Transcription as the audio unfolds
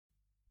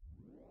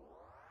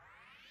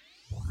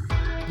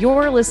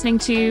You're listening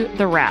to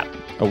The Wrap,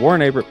 a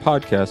Warren Averett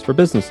podcast for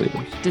business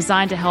leaders,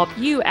 designed to help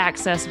you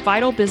access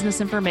vital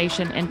business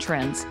information and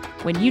trends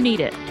when you need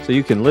it, so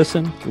you can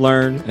listen,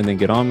 learn, and then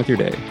get on with your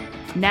day.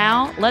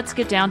 Now, let's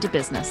get down to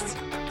business.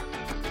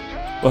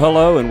 Well,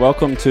 hello, and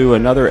welcome to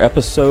another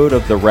episode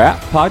of The Wrap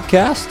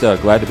podcast.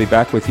 Glad to be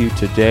back with you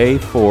today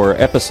for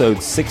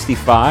episode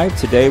 65.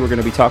 Today, we're going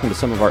to be talking to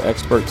some of our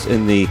experts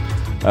in the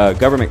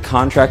government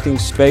contracting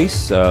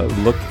space.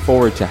 Look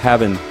forward to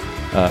having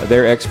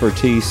their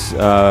expertise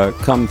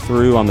come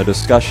through on the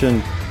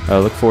discussion.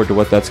 Look forward to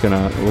what that's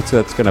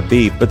gonna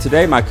be. But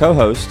today, my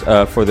co-host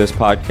for this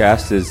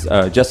podcast is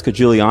Jessica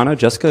Giuliano.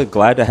 Jessica,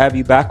 glad to have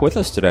you back with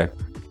us today.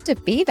 To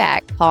be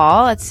back,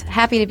 Paul. It's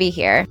happy to be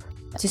here.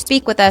 To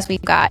speak with us,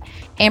 we've got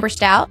Amber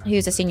Stout,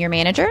 who's a senior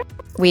manager.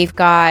 We've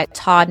got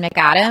Todd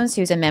McAdams,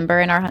 who's a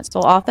member in our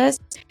Huntsville office,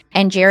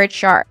 and Jared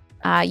Sharp.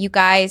 You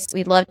guys,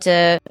 we'd love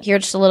to hear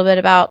just a little bit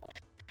about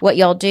what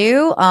y'all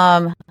do,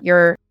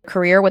 your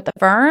career with the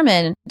firm,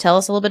 and tell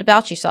us a little bit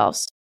about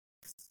yourselves.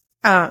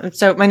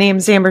 So my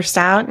name's Amber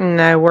Stout,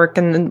 and I work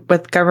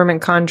with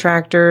Government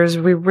Contractors.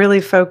 We really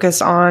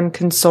focus on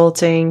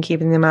consulting,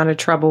 keeping them out of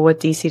trouble with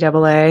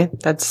DCAA.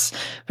 That's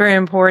very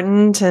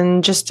important,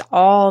 and just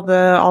all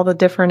the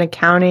different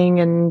accounting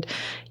and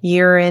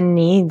year-end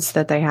needs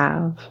that they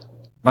have.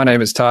 My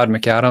name is Todd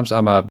McAdams.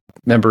 I'm a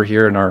member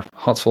here in our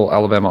Huntsville,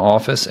 Alabama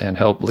office and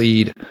help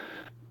lead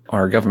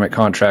our government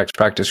contracts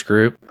practice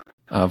group.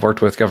 I've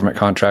worked with government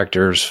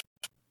contractors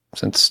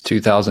since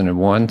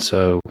 2001,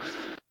 so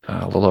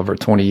a little over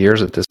 20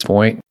 years at this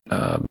point,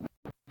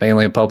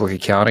 mainly in public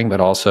accounting, but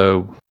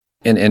also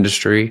in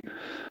industry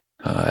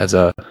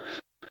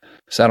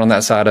sat on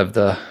that side of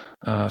the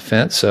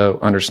fence, so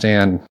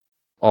understand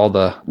all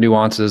the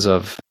nuances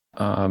of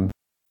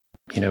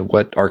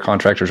what our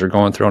contractors are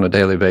going through on a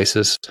daily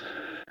basis.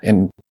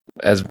 And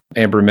as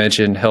Amber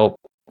mentioned, help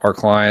our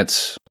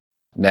clients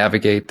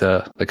navigate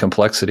the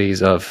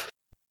complexities of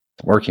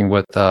working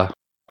with the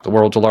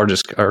world's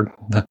largest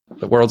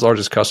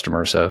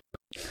customer. So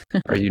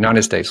our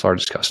United States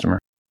largest customer.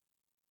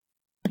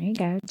 There you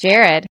go.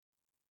 Jared.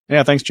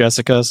 Yeah, thanks,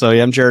 Jessica. So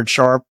I'm Jared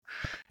Sharp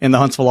in the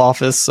Huntsville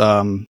office.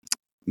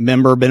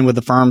 Member, been with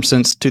the firm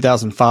since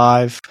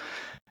 2005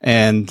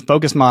 and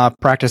focus my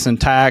practice in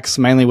tax,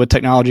 mainly with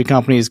technology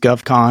companies,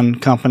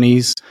 GovCon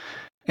companies,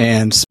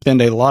 and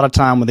spend a lot of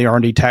time with the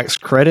R&D tax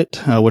credit,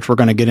 which we're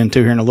going to get into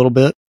here in a little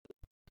bit.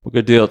 Well,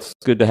 good deal. It's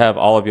good to have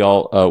all of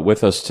y'all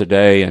with us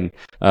today. And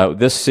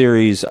this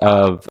series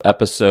of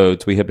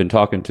episodes, we have been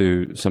talking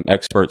to some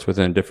experts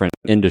within different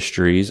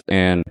industries.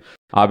 And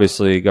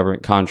obviously,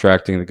 government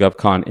contracting, the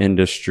GovCon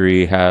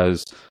industry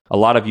has a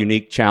lot of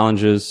unique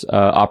challenges,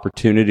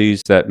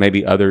 opportunities that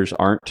maybe others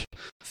aren't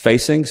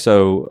facing.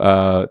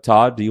 So,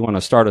 Todd, do you want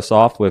to start us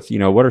off with,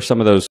 what are some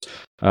of those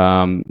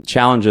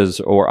challenges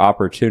or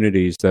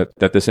opportunities that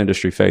this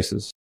industry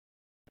faces?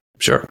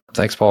 Sure.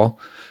 Thanks, Paul.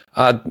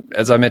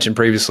 As I mentioned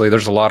previously,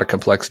 there's a lot of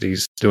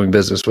complexities doing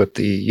business with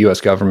the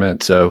U.S.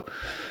 government. So,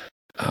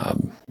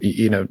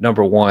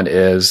 number one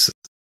is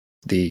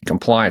the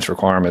compliance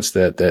requirements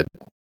that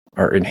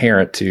are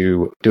inherent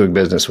to doing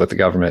business with the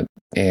government.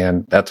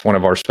 And that's one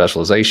of our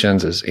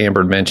specializations, as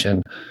Amber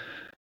mentioned,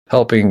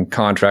 helping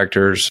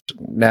contractors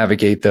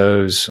navigate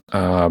those,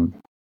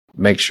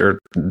 make sure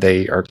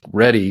they are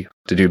ready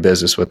to do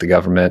business with the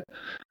government.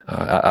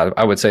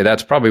 I would say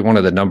that's probably one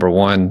of the number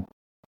one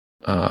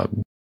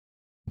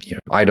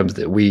items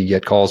that we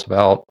get calls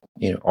about.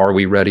 Are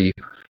we ready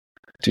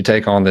to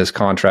take on this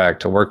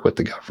contract to work with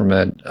the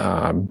government?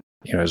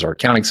 Is our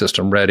accounting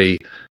system ready?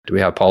 Do we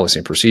have policy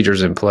and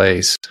procedures in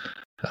place?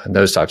 And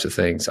those types of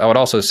things. I would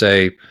also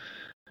say,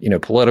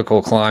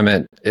 political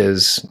climate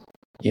is,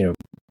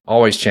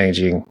 always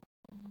changing,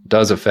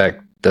 does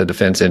affect the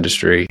defense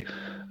industry.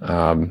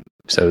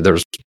 So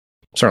there's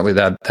certainly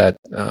that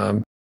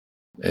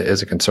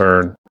is a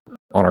concern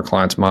on our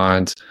clients'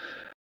 minds.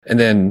 And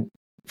then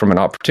from an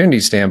opportunity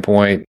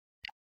standpoint,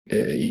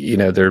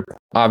 they're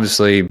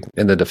obviously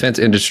in the defense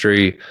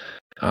industry,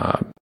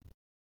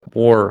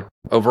 war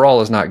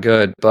overall is not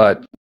good,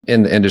 but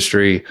in the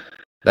industry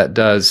that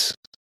does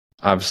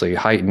obviously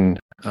heighten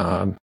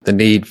the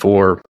need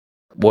for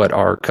what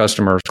our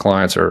customers,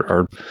 clients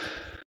are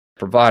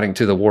providing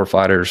to the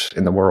warfighters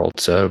in the world.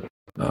 So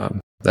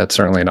that's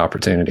certainly an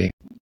opportunity.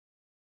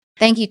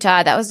 Thank you,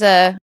 Todd. That was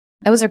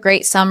a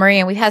great summary,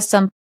 and we had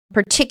some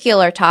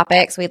particular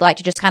topics we'd like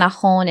to just kind of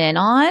hone in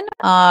on.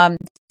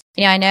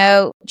 I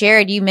know,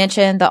 Jared, you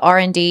mentioned the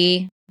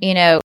R&D,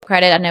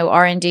 credit. I know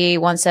R&D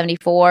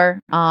 174.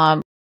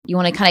 You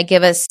want to kind of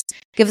give us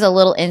a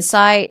little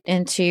insight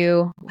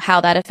into how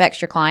that affects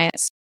your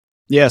clients?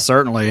 Yeah,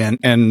 certainly.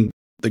 And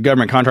the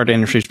government contracting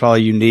industry is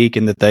probably unique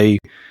in that they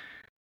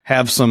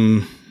have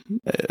some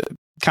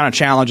kind of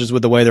challenges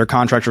with the way their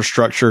contracts are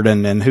structured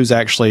and who's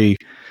actually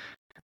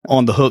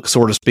on the hook,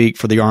 so to speak,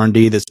 for the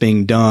R&D that's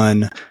being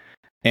done.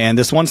 And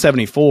this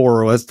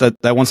 174, that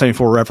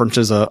 174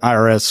 references a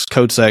IRS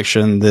code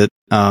section that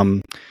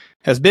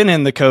has been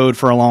in the code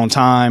for a long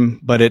time,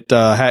 but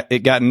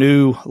it got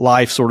new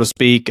life, so to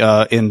speak,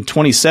 in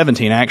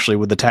 2017, actually,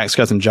 with the Tax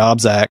Cuts and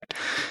Jobs Act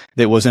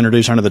that was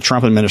introduced under the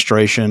Trump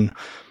administration.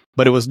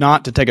 But it was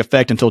not to take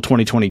effect until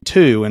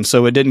 2022. And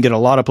so it didn't get a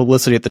lot of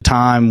publicity at the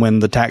time when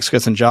the Tax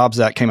Cuts and Jobs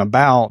Act came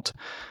about.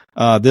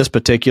 This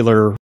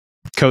particular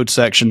code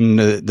section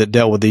that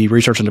dealt with the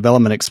research and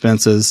development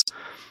expenses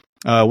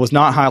was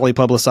not highly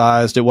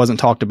publicized. It wasn't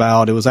talked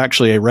about. It was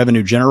actually a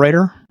revenue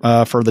generator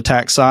for the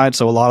tax side.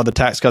 So a lot of the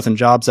Tax Cuts and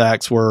Jobs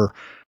Acts were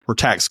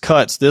tax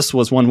cuts. This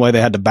was one way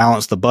they had to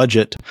balance the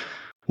budget,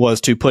 was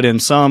to put in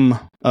some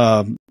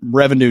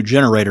revenue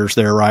generators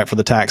there, right, for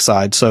the tax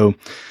side. So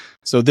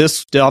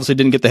this obviously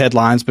didn't get the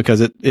headlines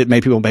because it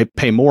made people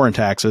pay more in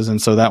taxes.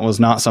 And so that was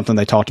not something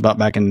they talked about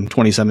back in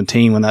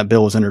 2017 when that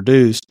bill was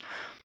introduced.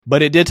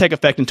 But it did take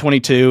effect in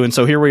 22. And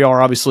so here we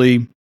are,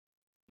 obviously,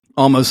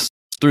 almost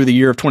through the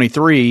year of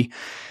 23.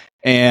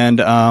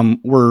 And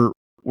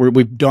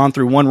we've gone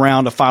through one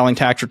round of filing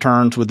tax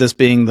returns, with this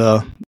being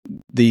the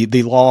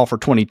law for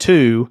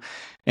 22.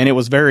 And it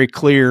was very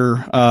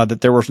clear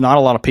that there was not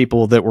a lot of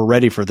people that were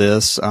ready for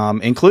this,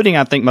 including,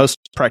 I think, most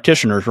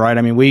practitioners, right?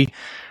 I mean, we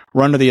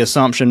were under the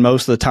assumption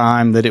most of the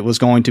time that it was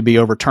going to be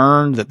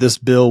overturned, that this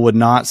bill would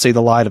not see the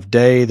light of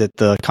day, that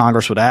the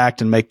Congress would act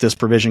and make this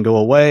provision go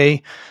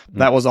away. Mm-hmm.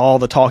 That was all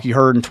the talk you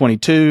heard in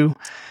 22.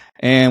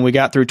 And we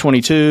got through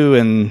 22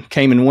 and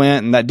came and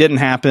went, and that didn't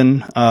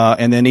happen.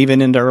 And then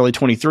even into early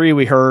 23,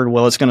 we heard,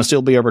 well, it's going to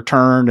still be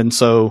overturned. And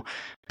so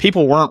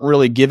people weren't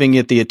really giving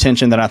it the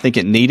attention that I think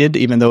it needed,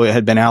 even though it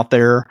had been out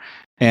there.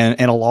 And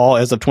a law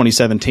as of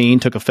 2017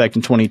 took effect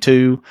in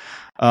 22.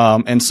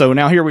 And so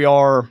now here we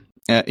are,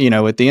 at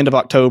the end of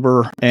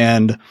October,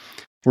 and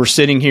we're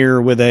sitting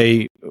here with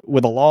a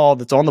law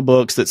that's on the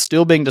books that's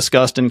still being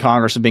discussed in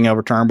Congress and being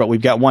overturned, but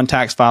we've got one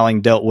tax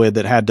filing dealt with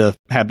that had to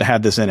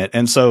have this in it.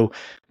 And so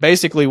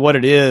basically what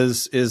it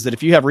is that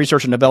if you have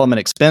research and development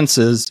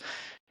expenses,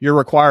 you're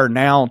required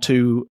now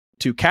to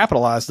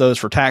capitalize those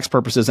for tax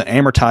purposes and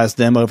amortize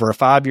them over a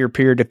 5-year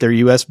period if they're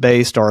U.S.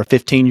 based, or a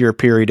 15-year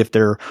period if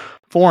they're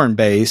foreign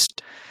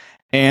based.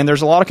 And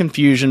there's a lot of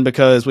confusion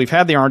because we've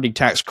had the R&D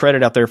tax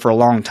credit out there for a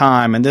long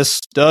time, and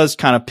this does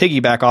kind of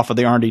piggyback off of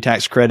the R&D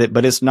tax credit,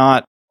 but it's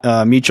not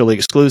mutually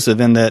exclusive,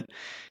 in that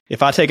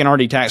if I take an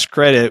R&D tax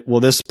credit, well,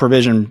 this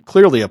provision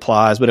clearly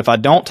applies, but if I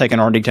don't take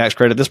an R&D tax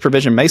credit, this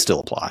provision may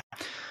still apply.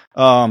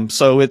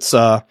 So it's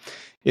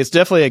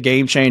definitely a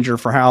game changer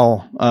for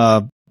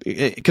how,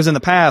 because in the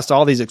past,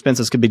 all these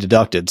expenses could be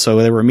deducted. So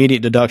there were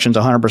immediate deductions,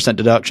 100%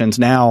 deductions.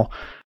 Now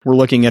we're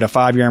looking at a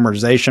 5-year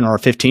amortization or a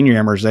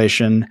 15-year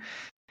amortization.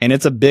 And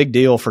it's a big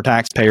deal for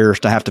taxpayers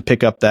to have to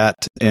pick up that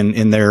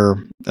in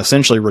their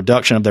essentially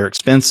reduction of their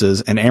expenses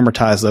and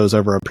amortize those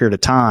over a period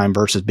of time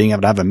versus being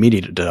able to have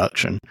immediate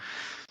deduction.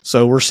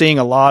 So we're seeing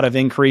a lot of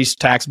increased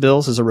tax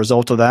bills as a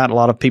result of that. A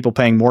lot of people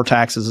paying more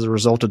taxes as a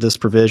result of this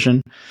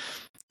provision.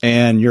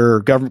 And your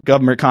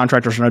government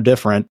contractors are no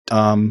different.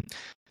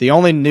 The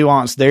only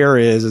nuance there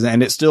is,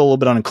 and it's still a little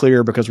bit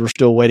unclear because we're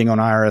still waiting on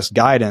IRS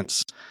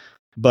guidance,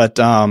 but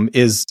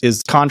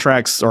is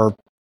contracts or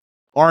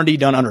R&D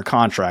done under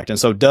contract. And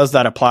so does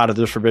that apply to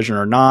this provision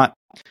or not?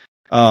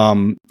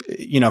 From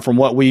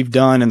what we've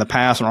done in the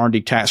past on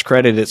R&D tax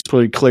credit, it's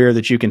pretty clear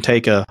that you can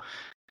take an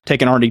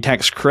R&D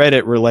tax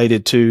credit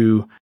related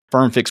to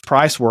firm fixed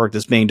price work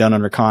that's being done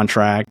under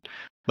contract.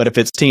 But if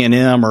it's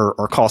T&M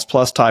or cost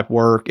plus type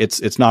work,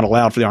 it's not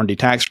allowed for the R&D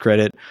tax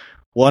credit.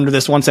 Well, under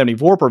this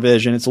 174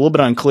 provision, it's a little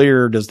bit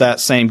unclear, does that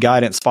same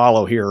guidance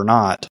follow here or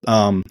not?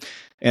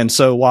 And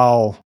so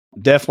while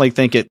definitely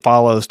think it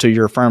follows to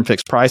your firm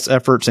fixed price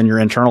efforts and your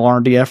internal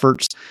R&D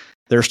efforts,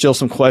 there's still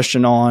some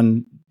question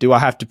on, do I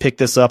have to pick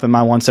this up in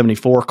my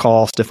 174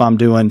 cost if I'm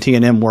doing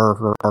T&M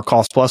work or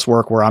cost plus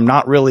work where I'm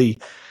not really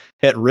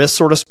at risk,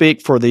 so to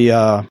speak, for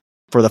the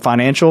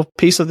financial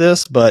piece of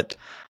this, but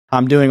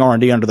I'm doing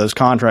R&D under those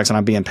contracts and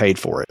I'm being paid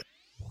for it.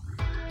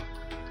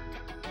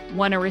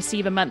 Want to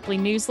receive a monthly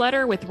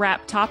newsletter with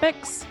wrap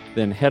topics?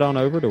 Then head on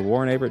over to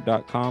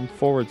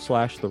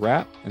warrenaverett.com/the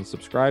wrap and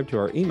subscribe to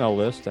our email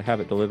list to have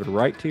it delivered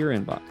right to your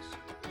inbox.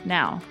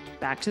 Now,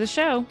 back to the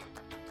show.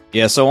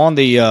 Yeah, so on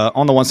the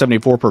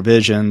 174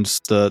 provisions,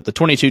 the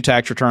 22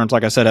 tax returns,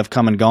 like I said, have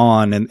come and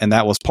gone, and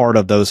that was part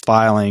of those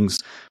filings.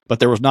 But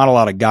there was not a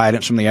lot of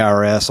guidance from the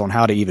IRS on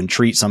how to even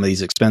treat some of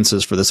these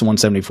expenses for this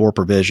 174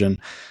 provision.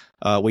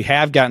 We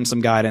have gotten some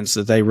guidance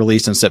that they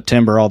released in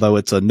September, although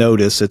it's a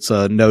notice. It's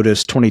a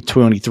notice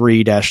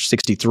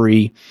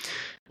 2023-63,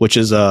 which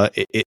is a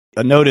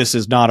notice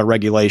is not a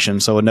regulation.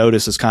 So a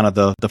notice is kind of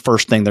the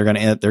first thing they're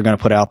going to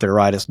put out there,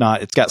 right? It's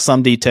got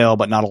some detail,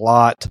 but not a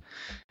lot.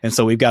 And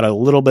so we've got a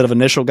little bit of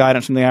initial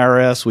guidance from the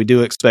IRS. We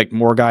do expect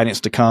more guidance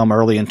to come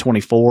early in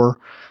 24.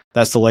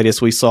 That's the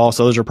latest we saw.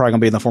 So those are probably going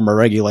to be in the form of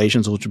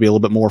regulations, which will be a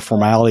little bit more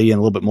formality and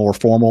a little bit more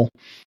formal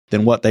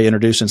than what they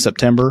introduced in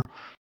September.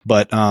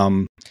 But,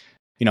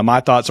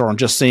 my thoughts are on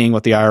just seeing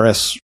what the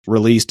IRS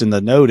released in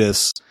the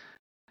notice.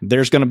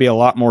 there's going to be a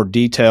lot more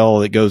detail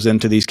that goes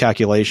into these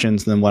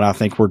calculations than what I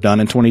think were done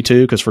in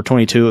 22, because for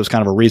 22, it was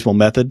kind of a reasonable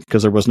method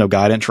because there was no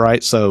guidance,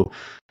 right? So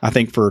I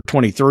think for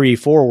 23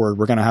 forward,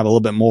 we're going to have a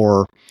little bit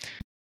more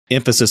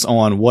emphasis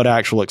on what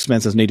actual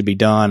expenses need to be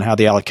done, how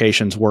the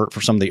allocations work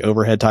for some of the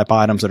overhead type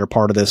items that are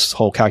part of this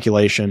whole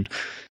calculation.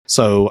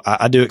 So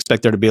I do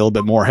expect there to be a little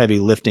bit more heavy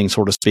lifting,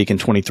 so to speak, in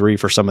 23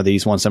 for some of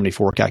these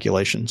 174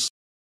 calculations.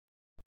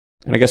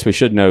 And I guess we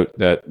should note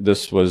that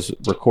this was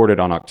recorded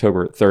on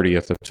October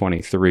 30th of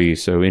 23,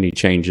 so any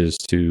changes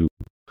to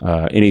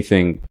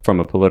anything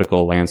from a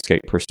political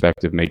landscape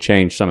perspective may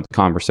change some of the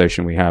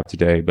conversation we have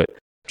today, but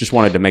just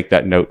wanted to make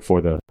that note for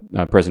the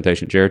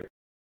presentation. Jared?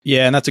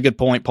 Yeah, and that's a good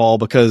point, Paul,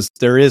 because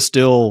there is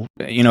still,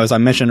 as I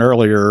mentioned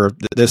earlier,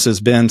 this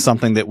has been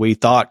something that we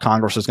thought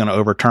Congress was going to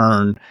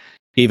overturn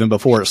even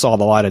before it saw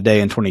the light of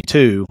day in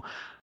 22.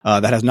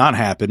 That has not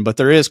happened, but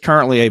there is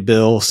currently a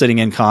bill sitting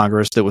in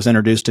Congress that was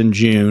introduced in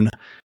June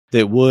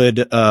that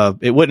would,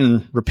 it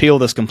wouldn't repeal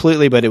this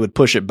completely, but it would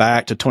push it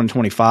back to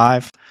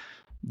 2025.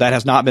 That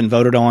has not been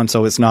voted on,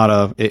 so it's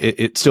not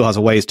it still has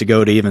a ways to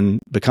go to even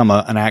become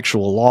an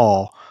actual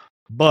law,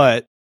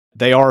 but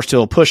they are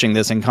still pushing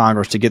this in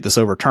Congress to get this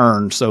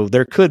overturned. So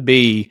there could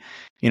be,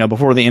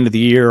 before the end of the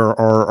year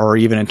or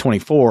even in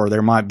 24,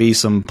 there might be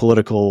some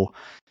political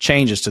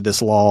changes to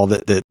this law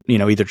that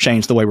either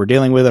change the way we're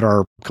dealing with it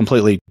or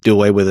completely do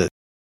away with it.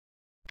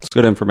 It's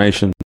good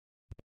information.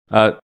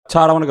 Todd,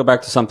 I want to go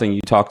back to something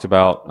you talked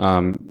about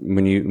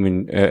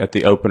when at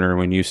the opener,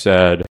 when you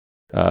said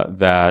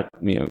that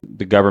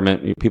the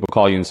government, people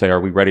call you and say, "Are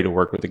we ready to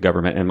work with the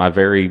government?" In my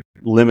very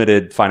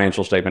limited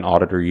financial statement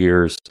auditor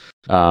years,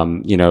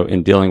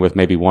 in dealing with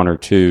maybe one or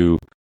two,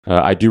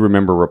 I do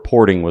remember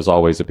reporting was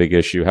always a big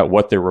issue.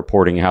 What they're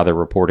reporting, how they're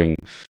reporting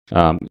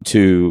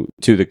to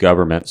the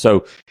government.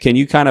 So, can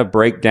you kind of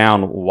break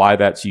down why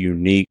that's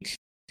unique,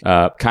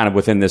 kind of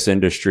within this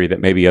industry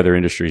that maybe other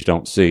industries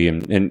don't see?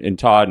 And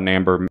Todd and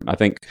Amber, I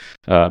think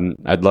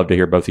I'd love to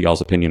hear both of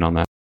y'all's opinion on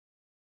that.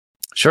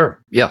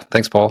 Sure. Yeah.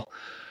 Thanks, Paul.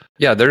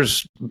 Yeah,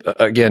 there's,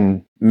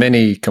 again,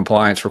 many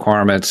compliance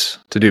requirements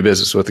to do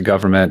business with the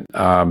government.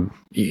 From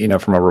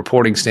a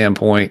reporting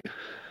standpoint,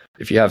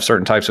 if you have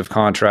certain types of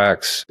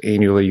contracts,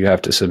 annually you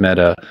have to submit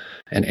an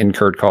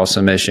incurred cost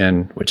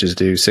submission, which is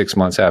due 6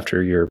 months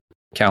after your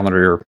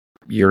calendar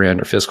year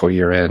end or fiscal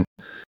year end.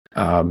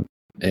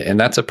 And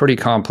that's a pretty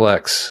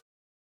complex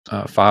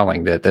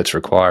filing that's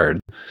required.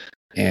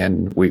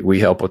 And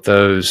we help with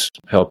those,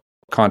 help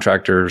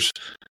contractors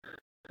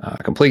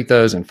complete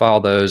those and file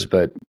those.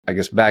 But I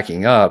guess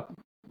backing up,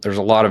 there's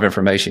a lot of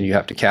information you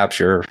have to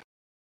capture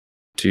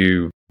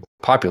to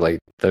populate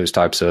those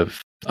types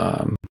of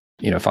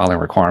filing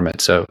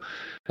requirements. So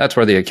that's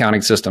where the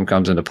accounting system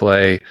comes into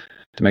play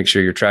to make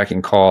sure you're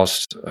tracking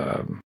costs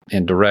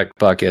in direct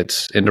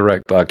buckets,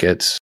 indirect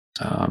buckets,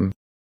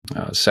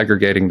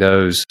 segregating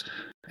those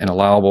in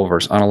allowable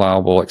versus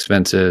unallowable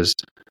expenses.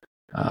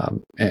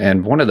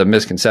 And one of the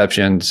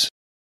misconceptions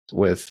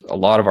with a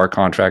lot of our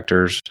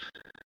contractors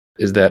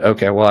is that,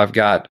 okay, well, I've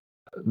got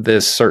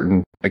this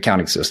certain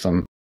accounting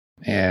system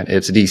and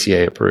it's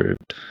DCA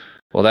approved.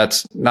 Well,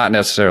 that's not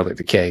necessarily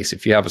the case.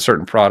 If you have a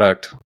certain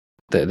product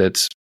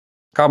that's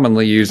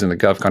commonly used in the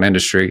GovCon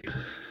industry,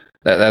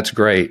 that's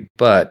great,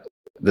 but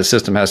the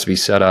system has to be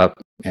set up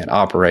and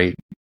operate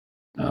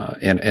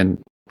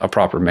in a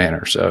proper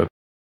manner. So,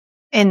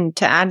 and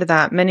to add to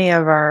that, many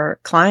of our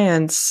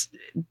clients,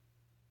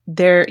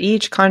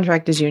 each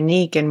contract is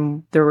unique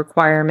in the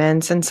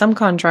requirements, and some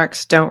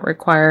contracts don't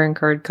require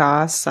incurred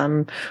costs.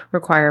 Some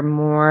require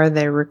more.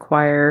 They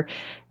require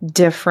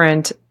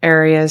different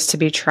areas to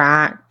be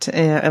tracked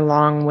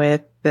along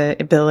with the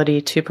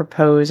ability to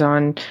propose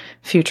on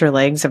future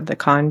legs of the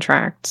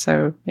contract.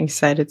 So, like I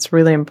said, it's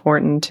really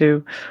important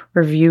to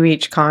review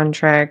each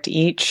contract.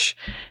 Each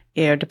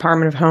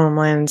Department of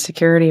Homeland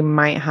Security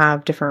might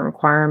have different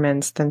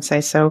requirements than, say,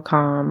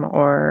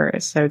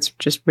 SOCOM, so it's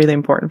just really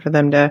important for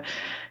them to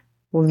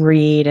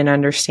read and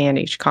understand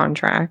each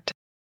contract.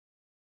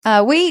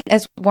 We,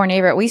 as Warren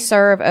Averett, we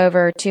serve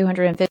over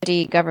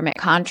 250 government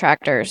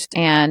contractors,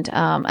 and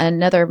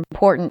another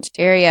important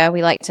area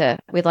we'd like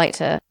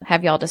to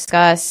have y'all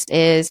discuss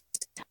is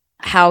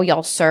how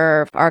y'all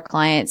serve our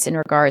clients in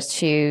regards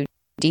to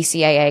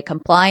DCAA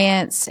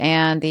compliance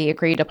and the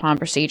agreed upon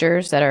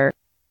procedures that are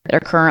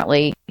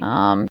currently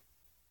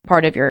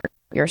part of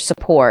your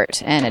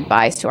support and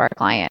advice to our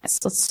clients.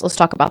 Let's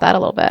talk about that a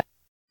little bit.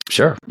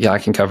 Sure. Yeah, I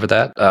can cover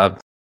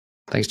that.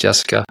 Thanks,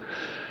 Jessica.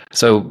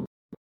 So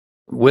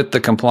with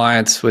the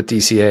compliance with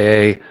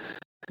DCAA,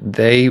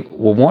 they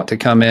will want to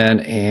come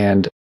in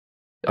and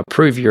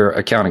approve your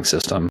accounting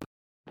system.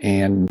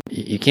 And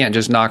you can't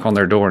just knock on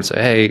their door and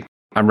say, "Hey,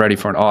 I'm ready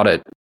for an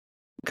audit.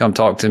 Come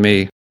talk to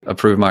me,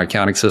 approve my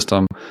accounting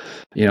system."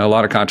 A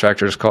lot of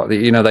contractors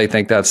they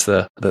think that's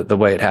the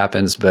way it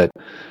happens. But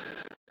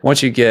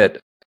once you get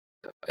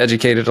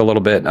educated a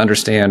little bit and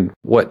understand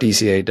what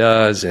DCA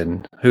does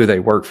and who they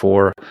work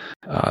for,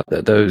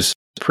 those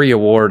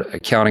pre-award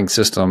accounting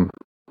system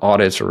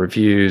audits or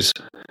reviews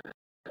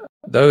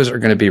those are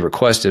going to be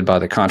requested by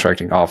the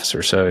contracting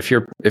officer. So if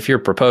you're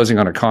proposing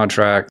on a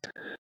contract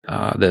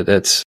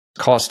that's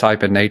cost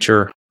type in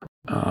nature,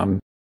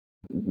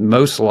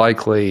 most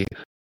likely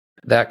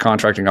that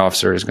contracting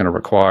officer is going to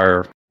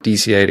require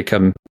DCA to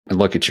come and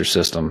look at your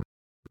system,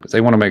 because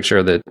they want to make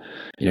sure that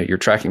you're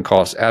tracking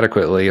costs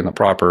adequately in the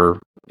proper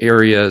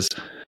areas,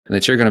 and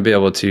that you're going to be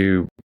able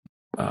to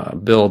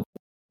build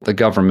the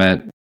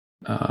government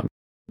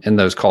in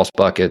those cost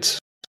buckets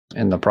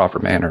in the proper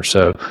manner.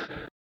 So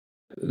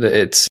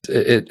it's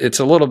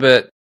a little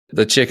bit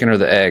the chicken or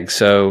the egg.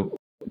 So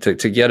to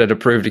get an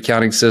approved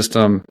accounting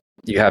system,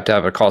 you have to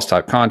have a cost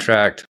type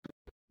contract.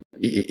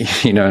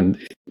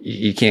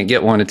 You can't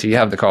get one until you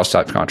have the cost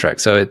type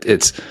contract. So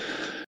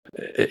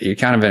you're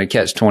kind of in a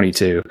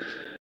catch-22.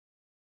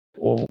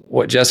 Well,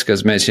 what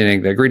Jessica's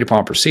mentioning, the agreed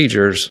upon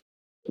procedures,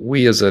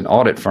 we as an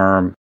audit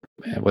firm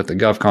with the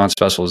GovCon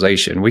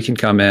specialization, we can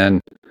come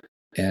in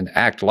and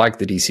act like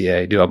the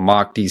DCA, do a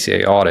mock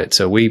DCA audit.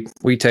 So we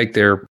take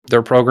their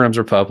programs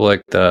are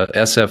public, the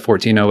SF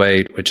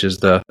 1408, which is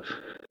the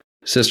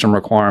system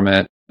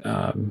requirement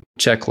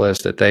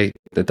checklist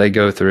that they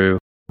go through.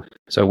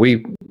 So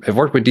we have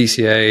worked with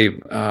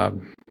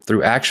DCA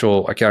through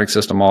actual accounting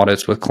system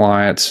audits with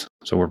clients.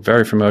 So we're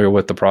very familiar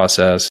with the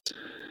process.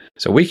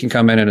 So we can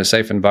come in a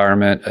safe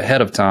environment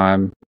ahead of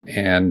time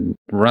and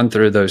run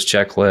through those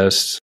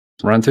checklists,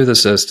 run through the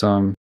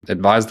system,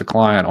 advise the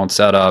client on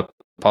setup,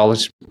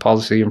 policy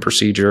and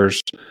procedures,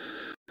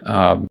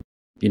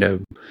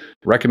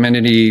 recommend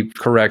any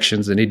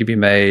corrections that need to be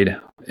made,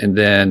 and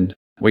then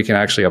we can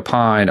actually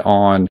opine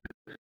on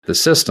the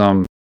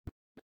system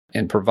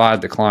and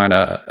provide the client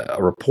a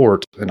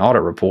report, an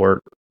audit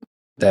report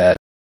that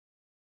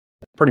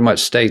pretty much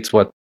states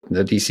what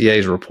the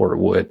DCA's report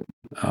would.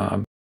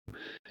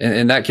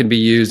 And that can be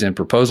used in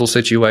proposal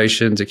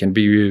situations. It can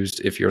be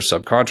used if you're a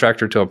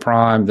subcontractor to a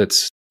prime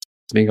that's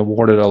being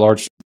awarded a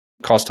large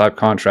cost type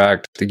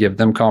contract, to give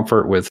them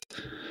comfort with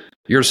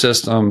your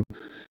system.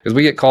 Because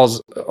we get calls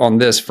on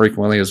this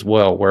frequently as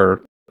well,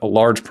 where a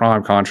large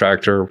prime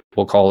contractor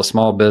will call a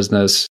small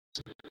business,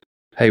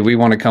 hey, we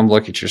want to come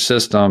look at your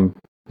system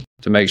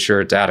to make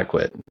sure it's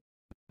adequate.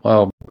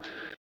 Well,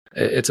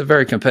 it's a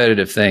very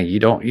competitive thing. You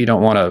don't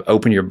want to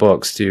open your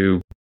books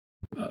to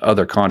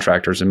other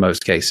contractors in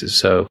most cases.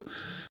 So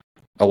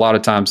a lot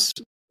of times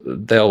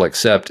they'll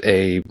accept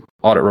a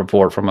audit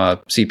report from a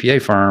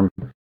CPA firm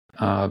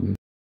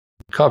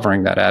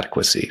covering that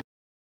adequacy.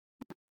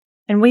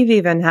 And we've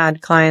even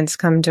had clients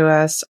come to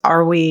us,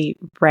 are we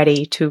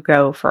ready to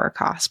go for a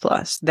cost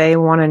plus? They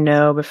want to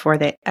know before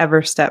they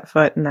ever step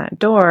foot in that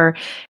door,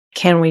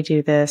 can we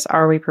do this?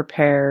 Are we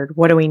prepared?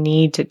 What do we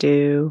need to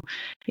do?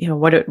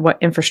 What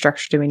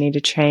infrastructure do we need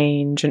to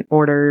change in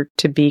order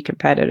to be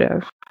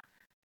competitive?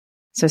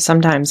 So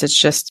sometimes it's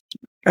just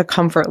a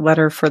comfort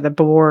letter for the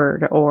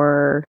board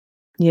or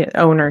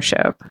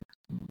ownership.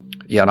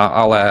 Yeah, and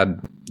I'll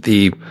add,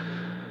 the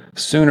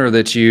sooner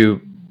that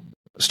you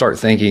start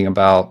thinking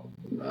about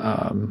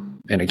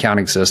an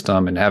accounting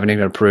system and having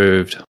it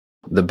approved,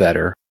 the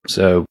better.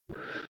 So,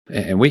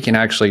 and we can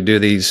actually do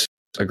these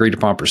agreed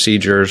upon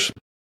procedures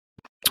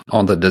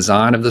on the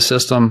design of the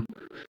system.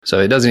 So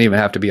it doesn't even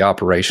have to be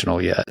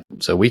operational yet.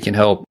 So we can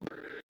help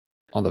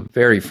on the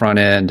very front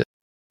end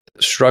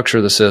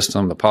structure the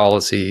system, the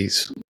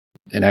policies,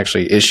 and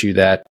actually issue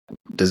that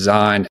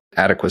design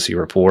adequacy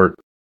report.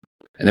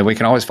 And then we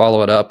can always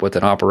follow it up with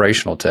an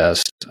operational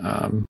test,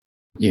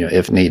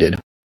 if needed.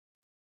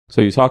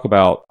 So you talk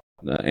about,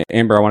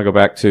 Amber, I want to go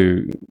back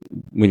to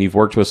when you've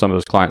worked with some of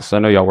those clients. I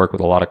know y'all work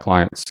with a lot of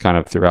clients kind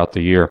of throughout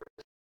the year.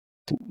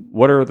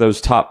 What are those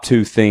top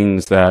two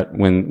things that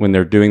when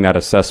they're doing that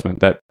assessment,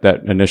 that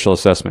initial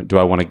assessment, do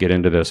I want to get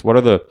into this? What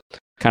are the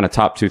kind of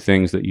top two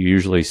things that you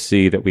usually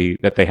see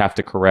that they have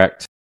to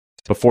correct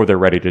before they're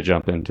ready to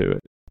jump into it?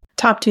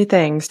 Top two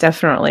things,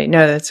 definitely.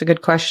 No, that's a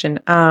good question.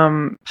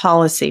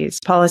 Policies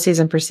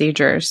and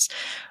procedures.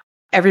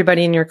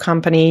 Everybody in your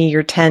company,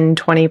 your 10,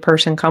 20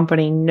 person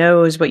company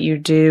knows what you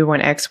do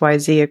when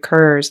XYZ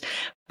occurs,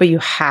 but you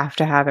have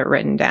to have it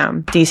written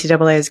down.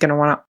 DCAA is going to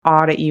want to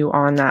audit you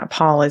on that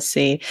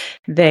policy.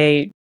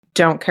 They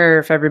don't care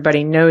if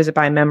everybody knows it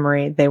by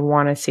memory. They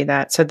want to see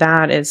that. So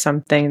that is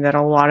something that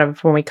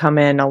when we come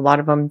in, a lot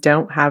of them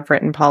don't have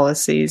written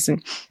policies,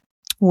 and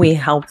we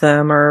help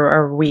them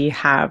or we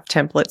have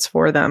templates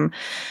for them.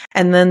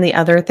 And then the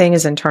other thing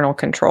is internal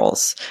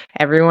controls.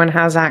 Everyone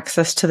has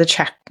access to the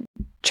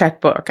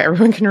checkbook.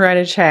 Everyone can write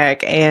a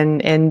check,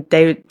 and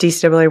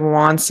DCAA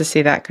wants to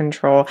see that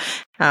control.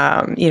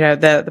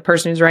 The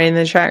person who's writing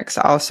the checks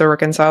also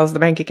reconciles the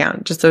bank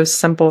account. Just those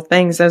simple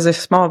things. As a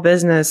small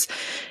business,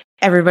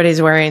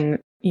 everybody's wearing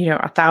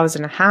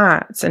 1,000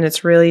 hats, and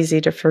it's really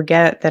easy to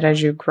forget that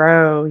as you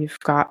grow, you've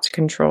got to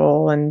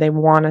control, and they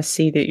want to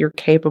see that you're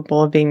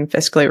capable of being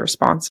fiscally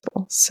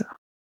responsible. So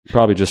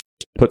probably just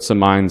put some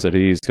minds at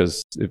ease,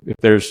 because if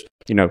there's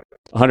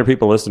 100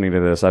 people listening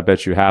to this, I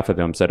bet you half of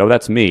them said, "Oh,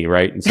 that's me,"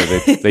 right? And so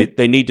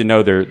they need to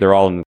know they're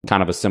all in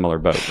kind of a similar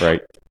boat,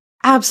 right?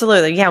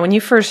 Absolutely. Yeah. When you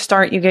first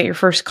start, you get your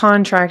first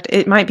contract.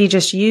 It might be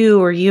just you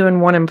or you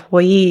and one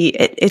employee.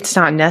 It's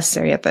not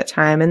necessary at that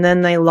time. And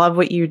then they love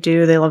what you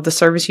do. They love the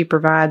service you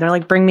provide. They're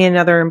like, bring me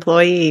another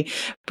employee,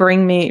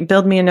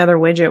 build me another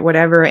widget,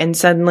 whatever. And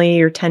suddenly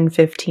you're 10,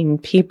 15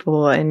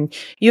 people and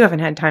you haven't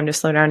had time to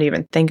slow down to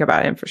even think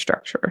about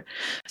infrastructure.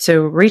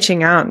 So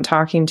reaching out and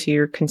talking to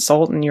your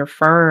consultant, your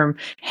firm,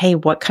 hey,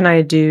 what can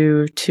I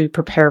do to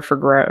prepare for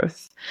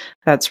growth?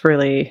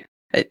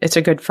 It's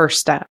a good first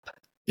step.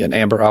 And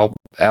Amber, I'll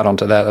add on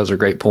to that. Those are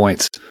great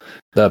points.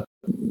 The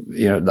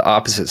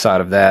opposite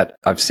side of that,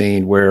 I've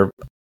seen where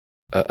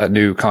a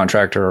new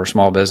contractor or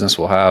small business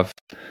will have,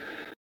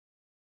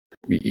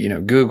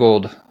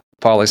 Googled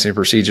policy and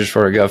procedures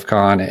for a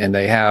GovCon, and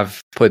they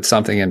have put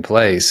something in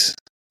place,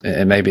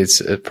 and maybe it's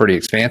a pretty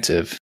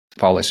expansive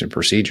policy and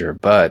procedure,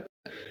 but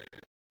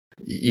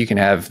you can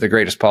have the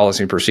greatest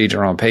policy and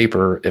procedure on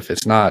paper if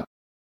it's not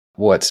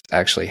what's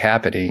actually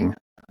happening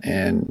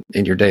in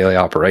your daily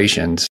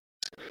operations.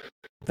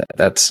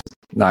 That's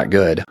not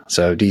good.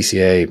 So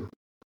DCA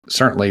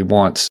certainly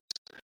wants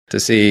to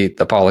see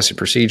the policy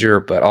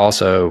procedure, but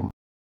also,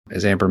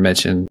 as Amber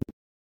mentioned,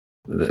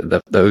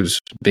 those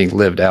being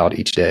lived out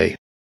each day.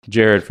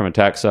 Jared, from a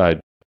tax side,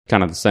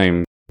 kind of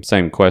the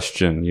same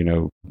question.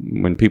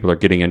 When people are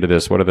getting into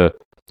this, what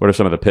are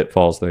some of the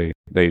pitfalls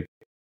they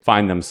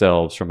find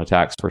themselves from a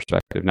tax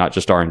perspective? Not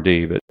just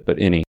R&D, but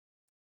any.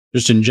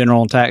 Just in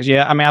general tax,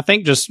 yeah. I mean, I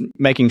think just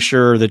making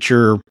sure that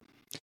you're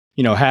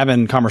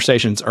having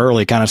conversations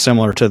early, kind of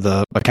similar to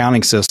the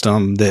accounting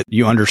system, that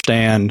you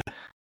understand,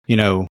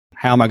 how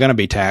am I going to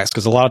be taxed?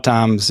 Because a lot of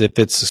times,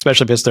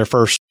 especially if it's their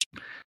first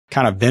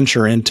kind of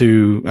venture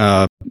into,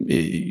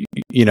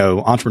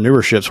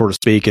 entrepreneurship, so to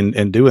speak,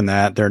 and doing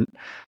that, they're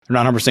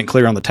not 100%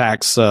 clear on the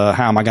tax.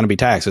 How am I going to be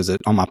taxed? Is it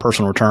on my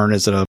personal return?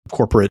 Is it a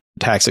corporate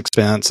tax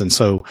expense? And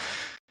so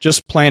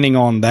just planning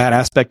on that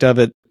aspect of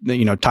it,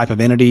 type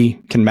of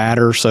entity can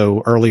matter.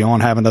 So early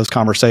on, having those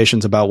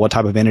conversations about what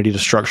type of entity to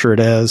structure it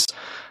as.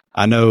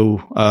 I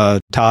know,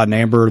 Todd and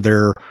Amber,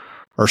 there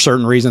are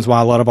certain reasons why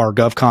a lot of our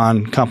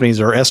GovCon companies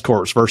are S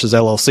corps versus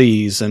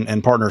LLCs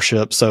and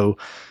partnerships. So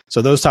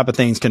those type of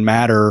things can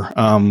matter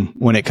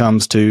when it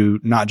comes to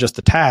not just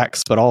the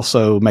tax, but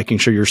also making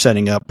sure you're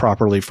setting up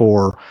properly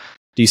for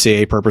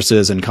DCA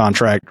purposes and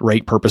contract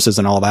rate purposes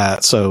and all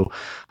that. So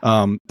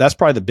that's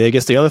probably the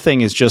biggest. The other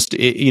thing is just,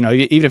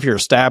 even if you're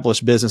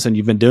established business and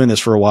you've been doing this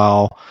for a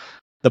while,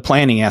 the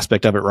planning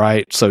aspect of it,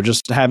 right? So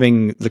just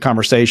having the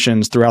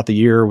conversations throughout the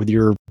year with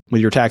your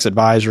tax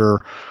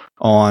advisor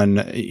on,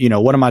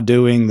 what am I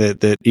doing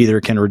that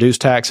either can reduce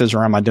taxes,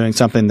 or am I doing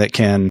something that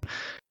can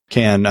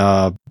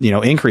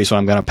increase what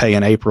I'm going to pay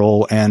in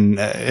April? And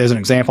as an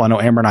example, I know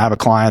Amber and I have a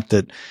client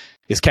that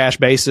is cash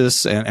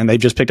basis, and they've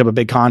just picked up a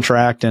big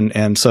contract.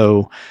 And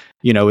so,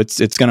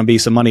 it's going to be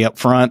some money up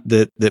front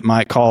that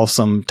might cause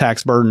some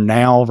tax burden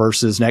now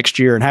versus next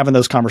year, and having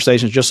those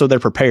conversations just so they're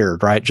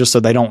prepared, right? Just so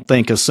they don't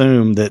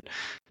assume that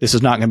this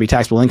is not going to be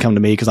taxable income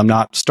to me because I'm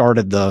not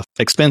started the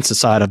expenses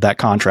side of that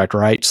contract,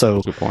 right?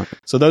 So,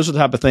 so those are the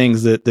type of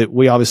things that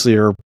we obviously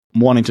are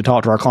wanting to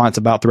talk to our clients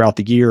about throughout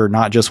the year,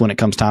 not just when it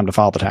comes time to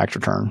file the tax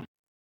return.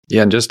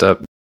 Yeah. And just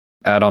to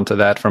add on to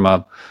that from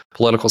a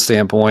political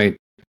standpoint,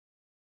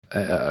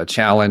 a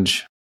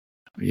challenge,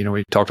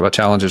 we talked about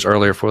challenges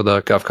earlier for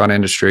the GovCon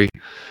industry.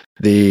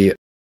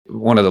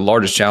 One of the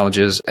largest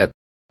challenges at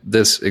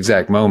this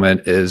exact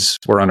moment is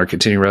we're under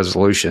continuing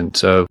resolution.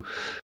 So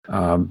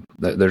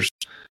there's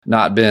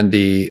not been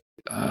the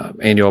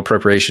annual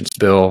appropriations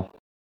bill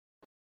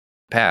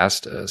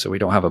passed, so we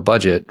don't have a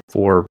budget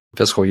for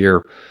fiscal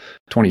year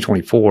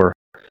 2024.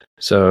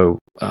 So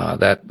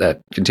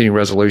that continuing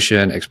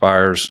resolution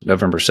expires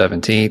November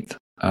 17th.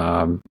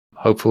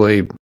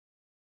 Hopefully,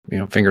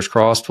 fingers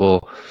crossed,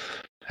 we'll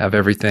have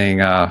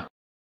everything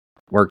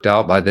worked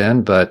out by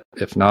then. But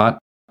if not,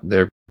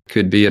 there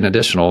could be an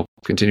additional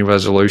continuing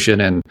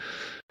resolution, and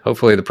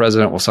hopefully the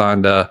president will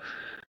sign the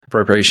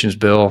appropriations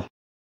bill,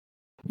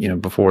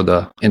 before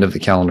the end of the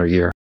calendar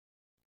year.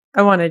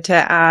 I wanted to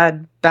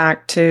add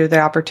back to the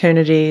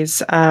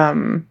opportunities.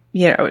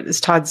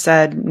 As Todd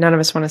said, none of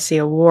us want to see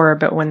a war,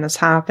 but when this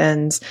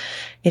happens,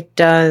 it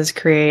does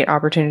create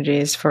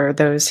opportunities for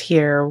those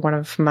here. One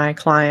of my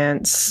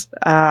clients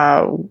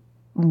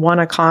won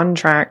a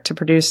contract to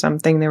produce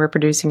something they were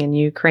producing in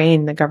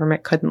Ukraine. The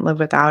government couldn't live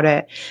without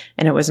it,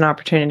 and it was an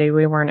opportunity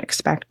we weren't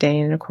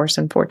expecting. And of course,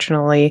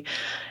 unfortunately,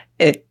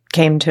 it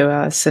came to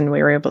us and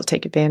we were able to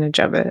take advantage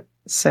of it.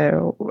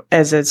 So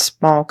as a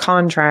small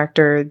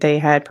contractor, they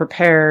had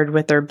prepared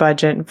with their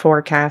budget and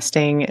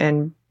forecasting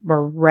and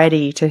were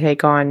ready to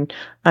take on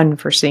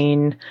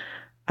unforeseen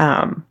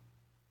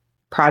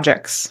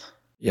projects.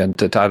 Yeah, and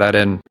to tie that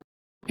in,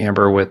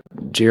 Amber, with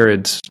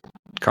Jared's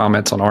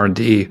comments on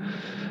R&D,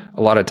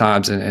 a lot of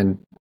times in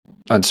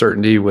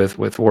uncertainty with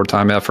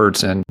wartime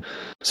efforts and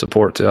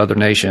support to other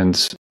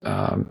nations,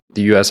 the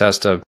U.S. has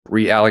to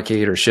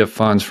reallocate or shift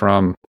funds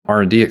from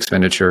R&D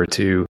expenditure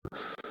to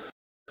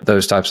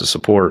those types of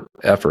support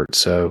efforts.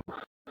 So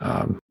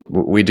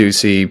We do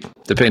see,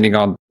 depending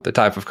on the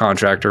type of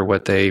contractor,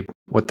 what they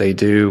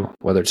do,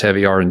 whether it's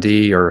heavy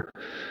R&D or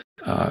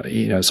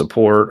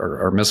support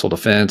or missile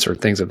defense or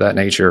things of that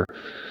nature.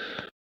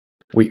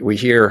 We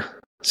hear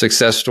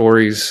success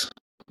stories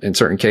in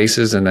certain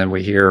cases, and then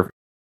we hear,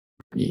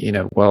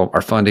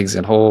 our funding's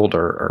in hold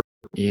or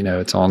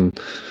it's on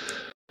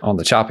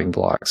the chopping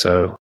block.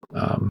 So,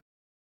 a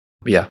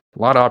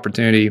lot of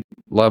opportunity.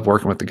 Love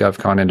working with the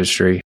GovCon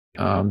industry.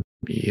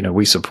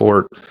 We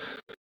support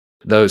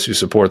those who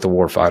support the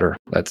warfighter.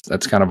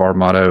 That's kind of our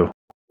motto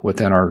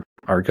within our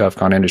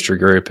GovCon industry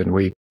group, and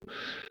we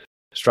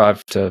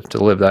strive to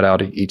live that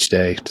out each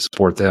day to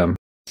support them.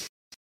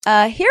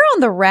 Here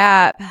on the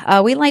wrap,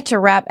 we like to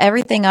wrap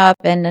everything up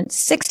in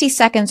 60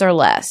 seconds or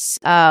less.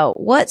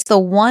 What's the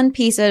one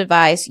piece of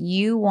advice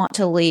you want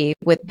to leave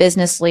with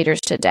business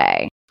leaders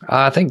today?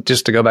 I think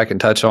just to go back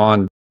and touch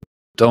on,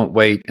 don't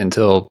wait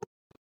until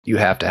you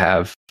have to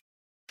have,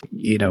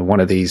 one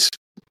of these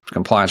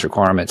compliance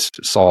requirements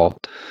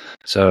solved.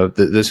 So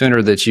the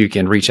sooner that you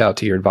can reach out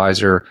to your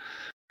advisor,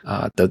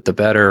 the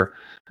better.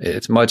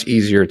 It's much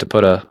easier to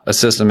put a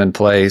system in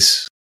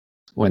place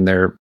when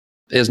there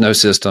is no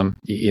system,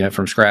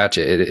 from scratch.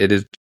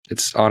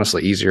 It's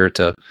honestly easier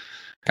to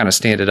kind of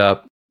stand it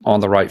up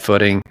on the right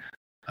footing.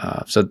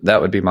 So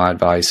that would be my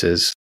advice: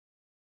 is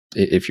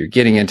if you're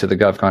getting into the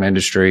GovCon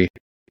industry,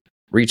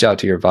 reach out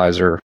to your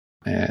advisor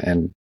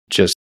and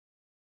just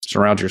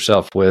surround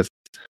yourself with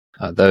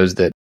those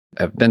that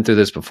have been through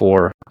this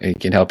before and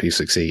can help you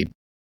succeed.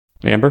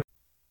 Amber?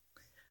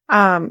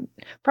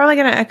 Probably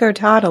going to echo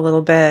Todd a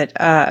little bit.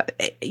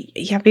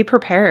 Be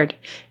prepared,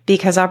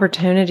 because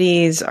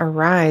opportunities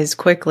arise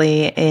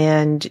quickly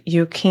and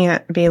you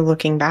can't be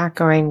looking back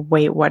going,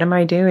 wait, what am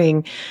I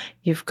doing?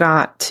 You've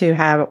got to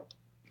have,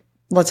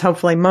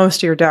 hopefully most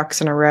of your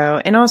ducks in a row.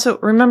 And also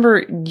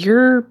remember,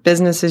 your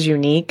business is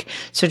unique.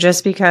 So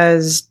just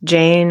because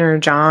Jane or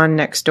John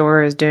next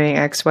door is doing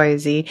X, Y,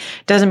 Z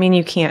doesn't mean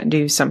you can't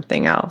do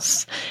something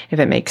else, if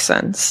it makes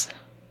sense.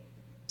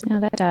 No,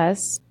 that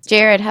does.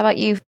 Jared, how about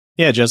you?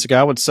 Yeah, Jessica,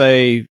 I would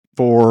say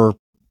for,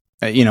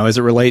 as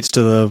it relates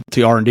to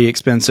the R&D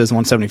expenses,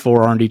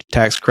 174 R&D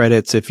tax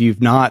credits, if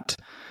you've not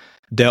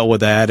dealt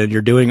with that and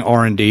you're doing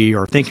R&D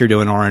or think you're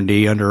doing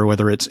R&D under,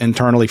 whether it's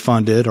internally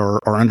funded or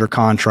under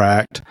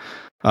contract,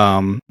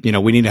 we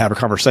need to have a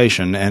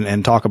conversation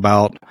and talk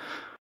about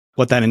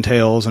what that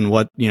entails and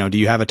what, do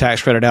you have a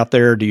tax credit out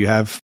there? Do you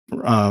have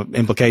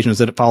implications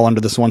that fall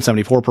under this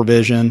 174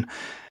 provision?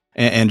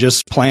 And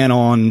just plan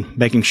on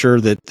making sure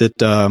that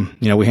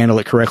we handle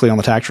it correctly on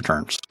the tax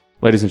returns.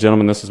 Ladies and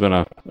gentlemen, this has been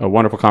a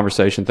wonderful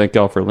conversation. Thank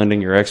y'all for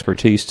lending your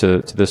expertise to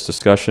this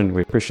discussion.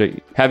 We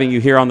appreciate having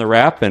you here on the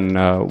wrap, and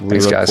we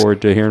look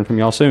forward to hearing from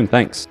y'all soon.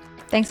 Thanks.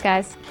 Thanks,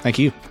 guys. Thank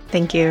you.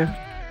 Thank you.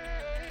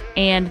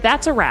 And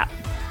that's a wrap.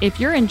 If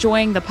you're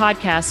enjoying the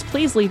podcast,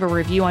 please leave a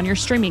review on your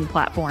streaming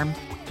platform.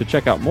 To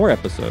check out more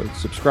episodes,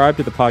 subscribe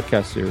to the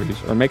podcast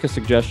series, or make a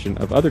suggestion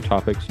of other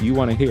topics you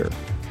want to hear.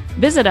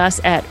 Visit us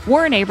at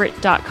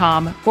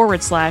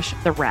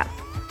warrenaverett.com/the wrap.